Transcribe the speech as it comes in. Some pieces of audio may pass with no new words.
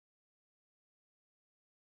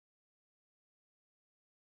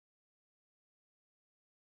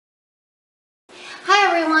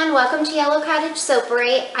everyone, welcome to Yellow Cottage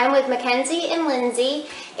Soapery. I'm with Mackenzie and Lindsay,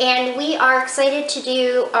 and we are excited to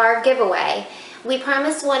do our giveaway. We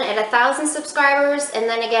promised one at 1,000 subscribers and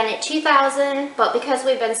then again at 2,000, but because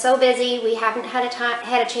we've been so busy, we haven't had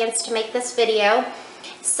a chance to make this video.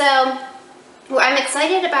 So I'm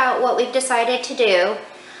excited about what we've decided to do.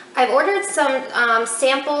 I've ordered some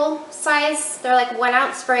sample size, they're like 1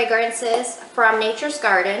 ounce fragrances from Nature's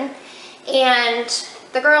Garden, and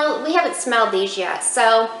we haven't smelled these yet,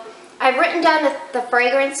 so I've written down the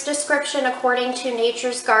fragrance description according to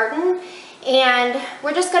Nature's Garden, and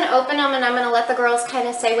we're just going to open them and I'm going to let the girls kind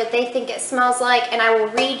of say what they think it smells like, and I will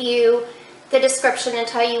read you the description and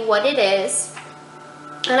tell you what it is,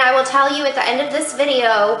 and I will tell you at the end of this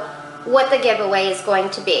video what the giveaway is going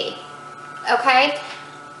to be. Okay?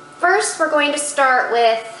 First, we're going to start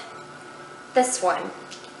with this one,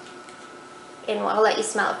 and I'll let you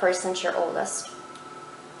smell it first since you're oldest.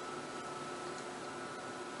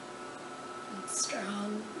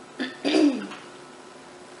 Strong.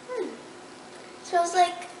 Smells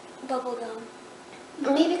like bubble gum.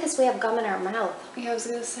 Maybe because we have gum in our mouth. Yeah, I was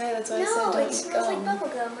gonna say, that's why I said No, don't it smells gum. like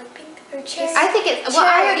bubble gum, like pink or cherry. I think it, well,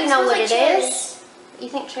 I already know what it cherries. is. You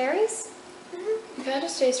think cherries? It kind of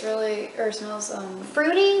just tastes really, or smells,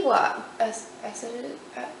 Fruity? What? acid,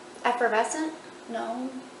 Effervescent? no,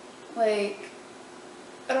 like,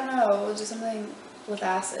 I don't know, just something with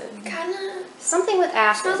acid. Kind of Something with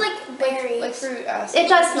acid. smells like berries. Like fruit acid. It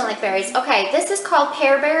does smell like berries. Okay, this is called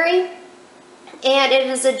Pearberry, and it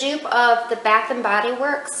is a dupe of the Bath & Body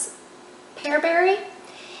Works Pearberry.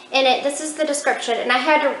 And this is the description, and I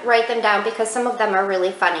had to write them down because some of them are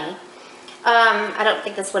really funny. I don't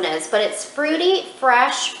think this one is, but it's fruity,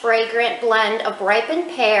 fresh, fragrant blend of ripened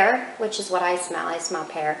pear, which is what I smell. I smell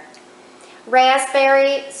pear.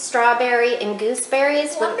 Raspberry, strawberry, and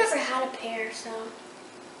gooseberries. Well, I've never had a pear, so.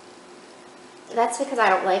 That's because I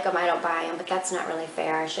don't like them. I don't buy them, but that's not really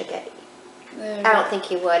fair. I should get. They're- I don't think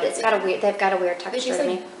you would. It's got a weird. They've got a weird They texture taste to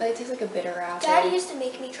me. like, they taste like a bitter apple. Dad used to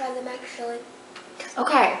make me try them actually.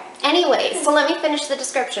 Okay, anyways, so let me finish the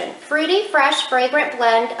description. Fruity, fresh, fragrant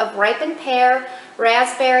blend of ripened pear,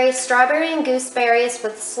 raspberry, strawberry, and gooseberries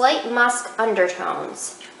with slight musk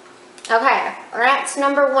undertones. Okay, that's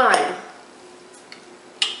number 1.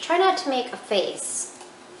 Try not to make a face.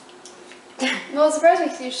 Well, it surprised me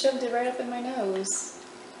because you shoved it right up in my nose.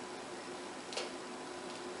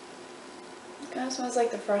 It kind of smells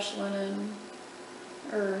like the fresh linen,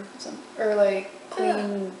 or like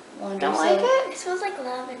clean laundry Don't soap. like it? It smells like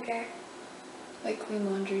lavender. Like clean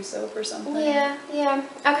laundry soap or something. Yeah.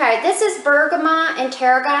 Okay, this is bergamot and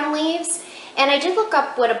tarragon leaves. And I did look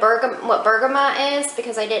up what bergamot is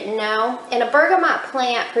because I didn't know. And a bergamot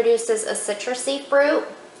plant produces a citrusy fruit.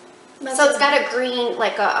 So it's got a green,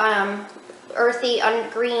 like a earthy,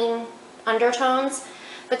 green undertones.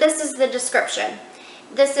 But this is the description.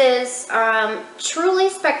 This is truly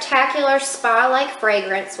spectacular spa-like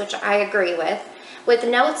fragrance, which I agree with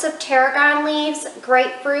notes of tarragon leaves,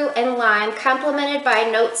 grapefruit, and lime, complemented by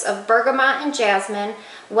notes of bergamot and jasmine,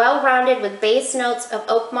 well-rounded with base notes of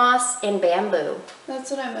oak moss and bamboo. That's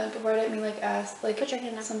what I meant before. I didn't mean like acid, like Put your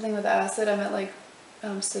hand up. something with acid. I meant like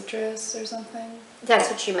citrus or something. That's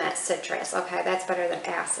what you meant, citrus. Okay, that's better than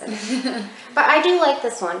acid. But I do like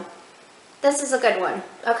this one. This is a good one.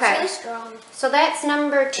 Okay. It's really strong. So that's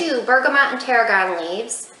number 2, bergamot and tarragon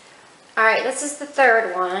leaves. All right, this is the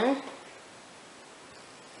third one.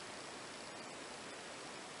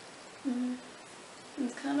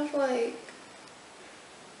 It's kind of like,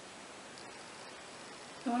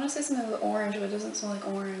 I want to say something with orange, but it doesn't smell like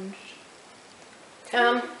orange.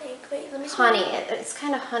 Wait, let me smell Honey. it. It's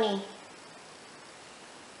kind of honey.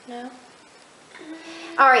 No?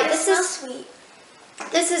 All right, It this smells is sweet.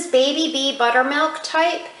 This is baby bee buttermilk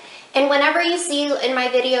type, and whenever you see in my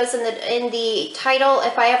videos in the title,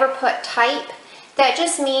 if I ever put type, that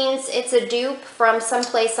just means it's a dupe from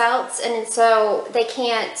someplace else, and so they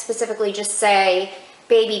can't specifically just say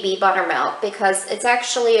baby bee buttermilk because it's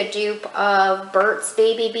actually a dupe of Burt's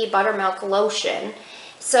Baby Bee Buttermilk Lotion.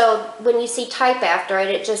 So when you see type after it,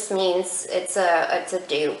 it just means it's a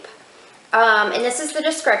dupe. And this is the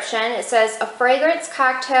description. It says, a fragrance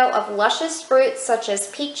cocktail of luscious fruits such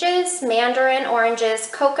as peaches, mandarin, oranges,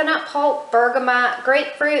 coconut pulp, bergamot,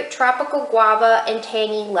 grapefruit, tropical guava, and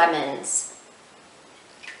tangy lemons.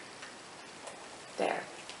 There.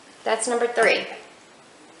 That's number 3.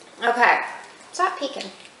 Okay. Stop peeking.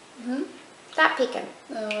 Stop peeking.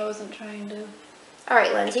 No, I wasn't trying to. All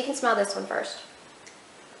right, Lindsay, you can smell this one first.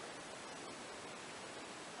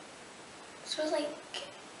 It smells like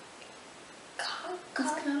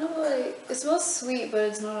It's kind of like, it smells sweet, but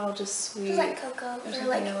it's not all just sweet. It's like cocoa or something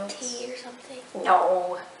like else. tea or something.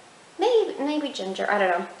 No. Maybe ginger. I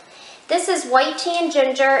don't know. This is white tea and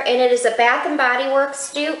ginger, and it is a Bath and Body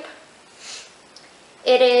Works dupe.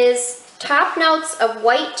 It is top notes of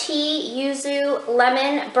white tea, yuzu,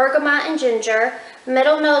 lemon, bergamot, and ginger.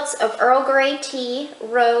 Middle notes of Earl Grey tea,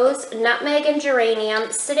 rose, nutmeg, and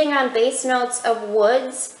geranium, sitting on base notes of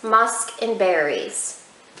woods, musk, and berries.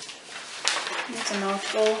 That's a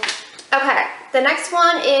mouthful. Okay, the next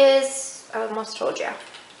one is, I almost told you.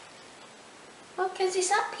 Well, Kenzie,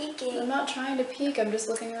 stop peeking. I'm not trying to peek, I'm just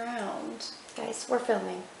looking around. Guys, we're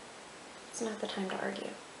filming. It's not the time to argue.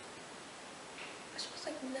 It smells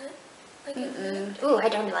like nut. Like a nut. Ooh, I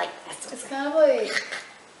don't like this. It's kind of like,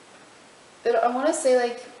 I want to say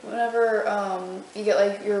like whenever you get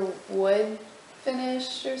like your wood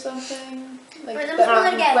finished or something. Like Or them that,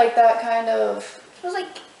 smell again. like that kind of, It smells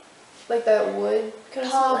like that wood kind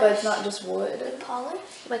of smell, but it's Polish. not just wood. polish.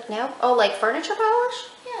 Like nail? Oh, like furniture polish?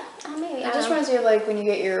 Yeah. Oh, maybe. It just reminds me of like when you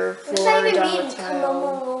get your What does floor that even done mean? with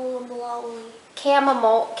tile.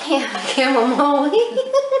 Chamomile. Chamomile.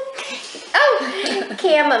 Oh,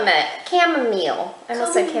 chamomile. I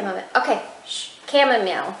almost said chamomile. Okay,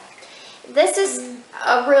 chamomile. This is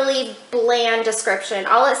a really bland description.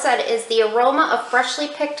 All it said is the aroma of freshly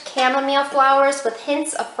picked chamomile flowers with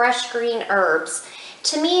hints of fresh green herbs.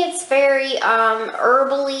 To me, it's very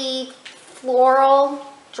herbally, floral,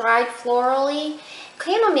 dried florally.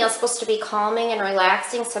 Chamomile is supposed to be calming and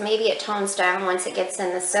relaxing, so maybe it tones down once it gets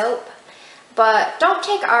in the soap. But don't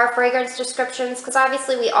take our fragrance descriptions, because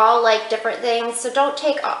obviously we all like different things, so don't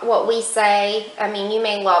take what we say. I mean, you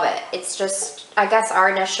may love it. It's just, I guess, our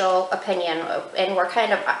initial opinion, and we're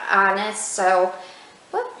kind of honest, so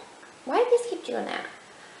what? Why do these keep doing that?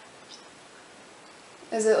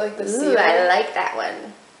 Is it like the Ooh, seal? I like that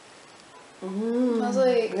one. It smells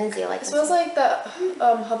like, Lindsay, I like it this smells one. like that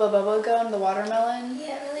Hubba Bubba gum, the watermelon.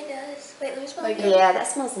 Yeah, it really does. Wait, let me smell Like it. Yeah, that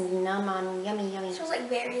smells yummy, yummy. It smells like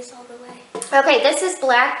berries all the way. Okay, this is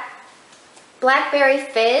Blackberry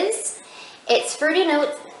Fizz. It's fruity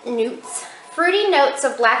notes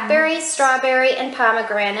of blackberry, strawberry, and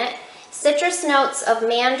pomegranate. Citrus notes of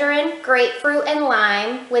mandarin, grapefruit, and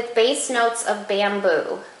lime with base notes of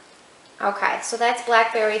bamboo. Okay, so that's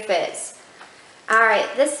Blackberry Fizz. All right,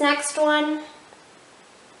 this next one,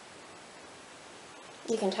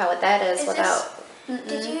 you can tell what that is without...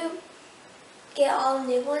 Did you get all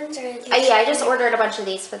new ones or? Did you yeah, I just ordered a bunch of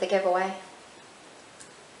these for the giveaway.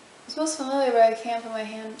 It smells familiar, but I can't put my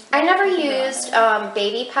hand. I never used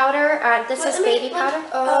baby powder. This is baby powder.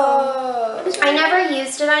 Oh. I never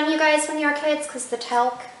used it on you guys when you were kids because the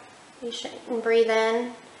talc, you shouldn't breathe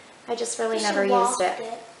in. I just really never used it.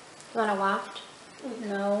 You want to waft?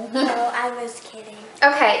 No. No, I was kidding.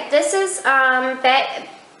 Okay, this is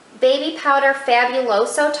baby powder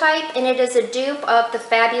Fabuloso type, and it is a dupe of the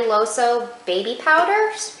Fabuloso baby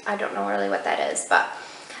powders. I don't know really what that is, but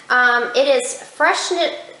it is fresh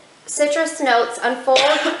citrus notes unfold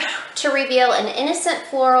to reveal an innocent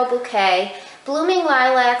floral bouquet, blooming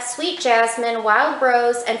lilac, sweet jasmine, wild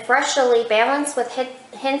rose, and fresh lily balanced with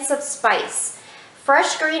hints of spice.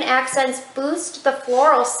 Fresh green accents boost the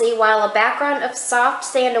floralcy, while a background of soft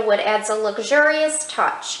sandalwood adds a luxurious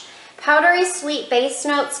touch. Powdery sweet base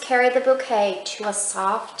notes carry the bouquet to a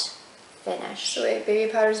soft finish. So wait,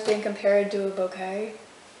 baby powder is being compared to a bouquet?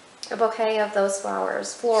 A bouquet of those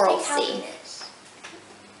flowers, floralcy.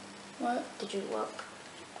 What? Did you look?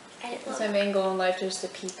 I didn't It's look. my main goal in life, just to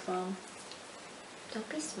peek, Mom. Don't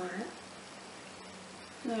be smart.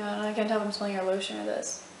 Yeah, and I can't tell if I'm smelling your lotion or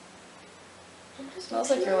this. It Smells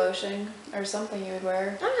like your lotion, or something you would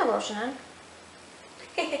wear. I don't have lotion on.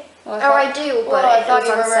 Well, Oh, I do, but I it thought was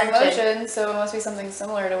you were wearing unscented. lotion, so it must be something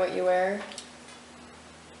similar to what you wear.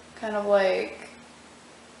 Kind of like,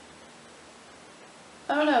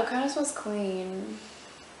 I don't know, kind of smells clean.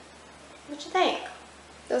 What you think?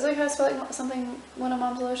 Does it kind of smell like something, one of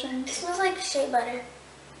Mom's lotion? It smells like shea butter.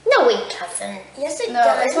 No, it doesn't. Yes, it No,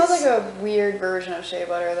 does. it smells like a weird version of shea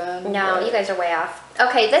butter then. No, but- you guys are way off.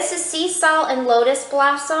 Okay, this is sea salt and lotus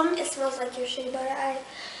blossom. It smells like your shea butter.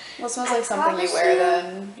 Well, it smells I like something you promise wear you-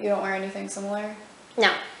 then. You don't wear anything similar?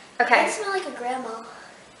 No. I Okay. smell like a grandma.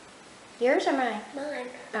 Yours or mine? Mine.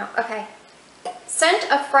 Oh, okay.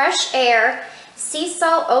 Scent of fresh air, sea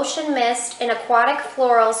salt, ocean mist, and aquatic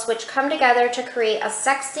florals which come together to create a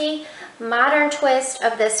sexy, modern twist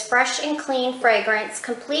of this fresh and clean fragrance,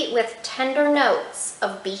 complete with tender notes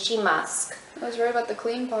of beachy musk. I was right about the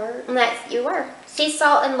clean part. And that you were. Sea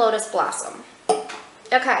salt and lotus blossom.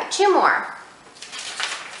 Okay, two more.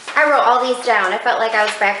 I wrote all these down. I felt like I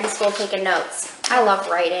was back in school taking notes. I love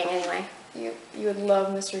writing anyway. You would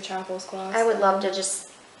love Mr. Chappell's class. I would love to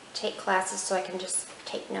just take classes so I can just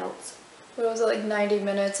take notes. What was it, like 90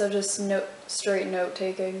 minutes of just straight note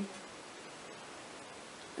taking?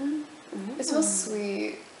 It smells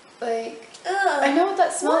sweet. Like, Ugh. I know what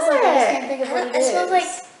that smells like, I just can't think of what it is. It smells like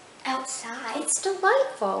outside. It's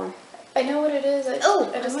delightful. I know what it is. I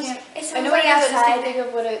just can't. It smells I know like what it is. I just outside. can't think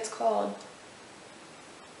of what it's called.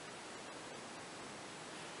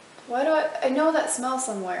 Why do I know that smell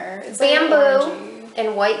somewhere? It's like Bamboo orangey.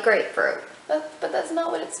 and white grapefruit. But that's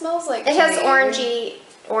not what it smells like. It to has me.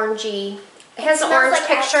 orangey. It has an smells orange like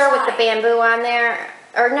picture with the outside. bamboo on there.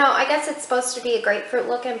 Or no, I guess it's supposed to be a grapefruit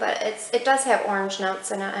looking, but it does have orange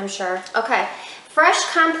notes in it, I'm sure. Okay, fresh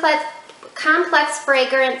complex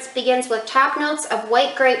fragrance begins with top notes of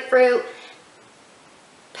white grapefruit,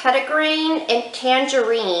 petitgrain, and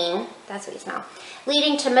tangerine. That's what you smell.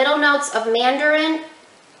 Leading to middle notes of mandarin,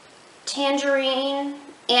 tangerine,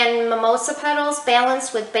 and mimosa petals,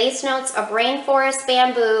 balanced with base notes of rainforest,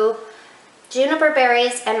 bamboo, juniper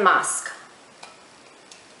berries, and musk.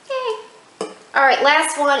 Yay. All right,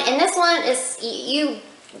 last one, and this one is, you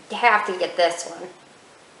have to get this one.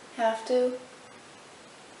 Have to.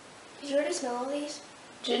 Did you already smell all these?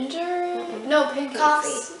 Ginger? No, pancakes.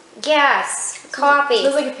 Coffee. Yes, coffee.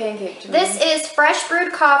 Smells like a pancake to me. This is fresh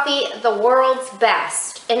brewed coffee, the world's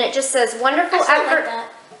best, and it just says wonderful I smell like that.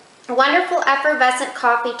 wonderful effervescent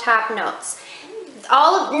coffee top notes.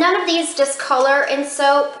 None of these discolor in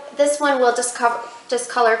soap. This one will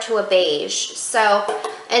discolor to a beige. So,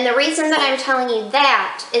 and the reason that I'm telling you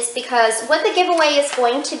that is because what the giveaway is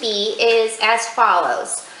going to be is as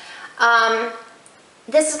follows.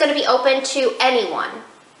 This is going to be open to anyone.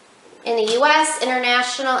 In the US,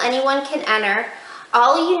 international, anyone can enter.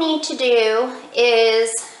 All you need to do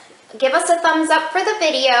is give us a thumbs up for the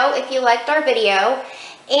video if you liked our video,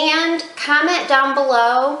 and comment down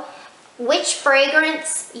below which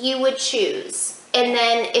fragrance you would choose. And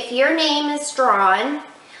then if your name is drawn,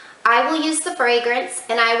 I will use the fragrance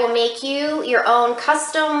and I will make you your own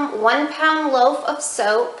custom 1 pound loaf of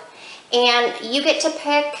soap, and you get to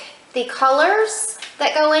pick the colors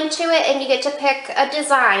that go into it, and you get to pick a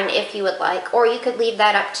design if you would like, or you could leave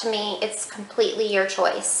that up to me. It's completely your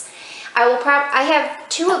choice. I have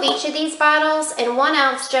 2 of each of these bottles, and 1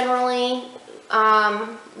 ounce generally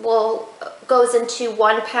goes into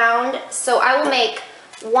 1 pound. So I will make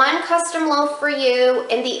 1 custom loaf for you,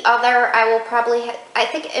 and the other I will probably,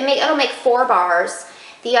 it'll make 4 bars.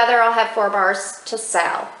 The other I'll have 4 bars to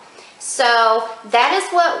sell. So that is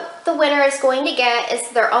what the winner is going to get, is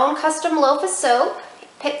their own custom loaf of soap,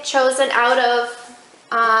 chosen out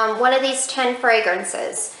of one of these 10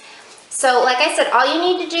 fragrances. So like I said, all you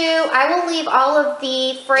need to do, I will leave all of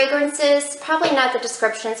the fragrances, probably not the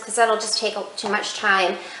descriptions because that'll just take too much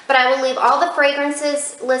time, but I will leave all the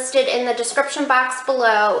fragrances listed in the description box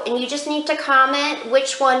below, and you just need to comment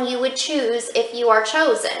which one you would choose if you are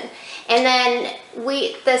chosen. And then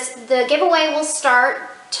the giveaway will start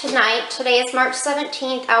tonight. Today is March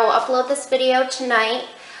 17th. I will upload this video tonight,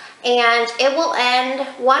 and it will end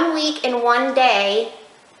 1 week and 1 day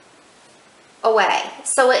away.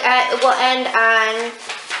 So it will end on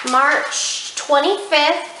March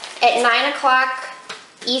 25th at 9 o'clock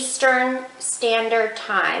Eastern Standard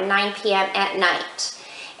Time, 9 p.m. at night.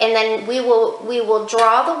 And then we will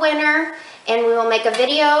draw the winner, and we will make a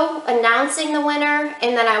video announcing the winner,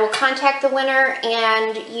 and then I will contact the winner,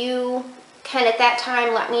 and you can at that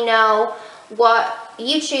time let me know what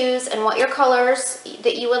you choose and what your colors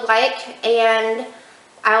that you would like, and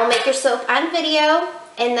I will make your soap on video,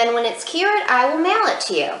 and then when it's cured, I will mail it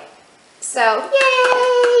to you. So,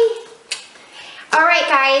 yay! All right,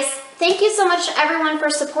 guys, thank you so much everyone for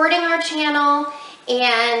supporting our channel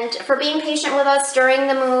and for being patient with us during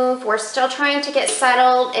the move. We're still trying to get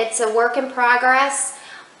settled. It's a work in progress,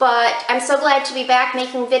 but I'm so glad to be back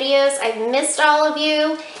making videos. I've missed all of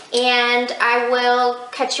you, and I will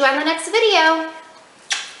catch you on the next video.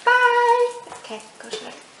 Bye! Okay, go shut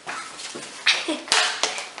it.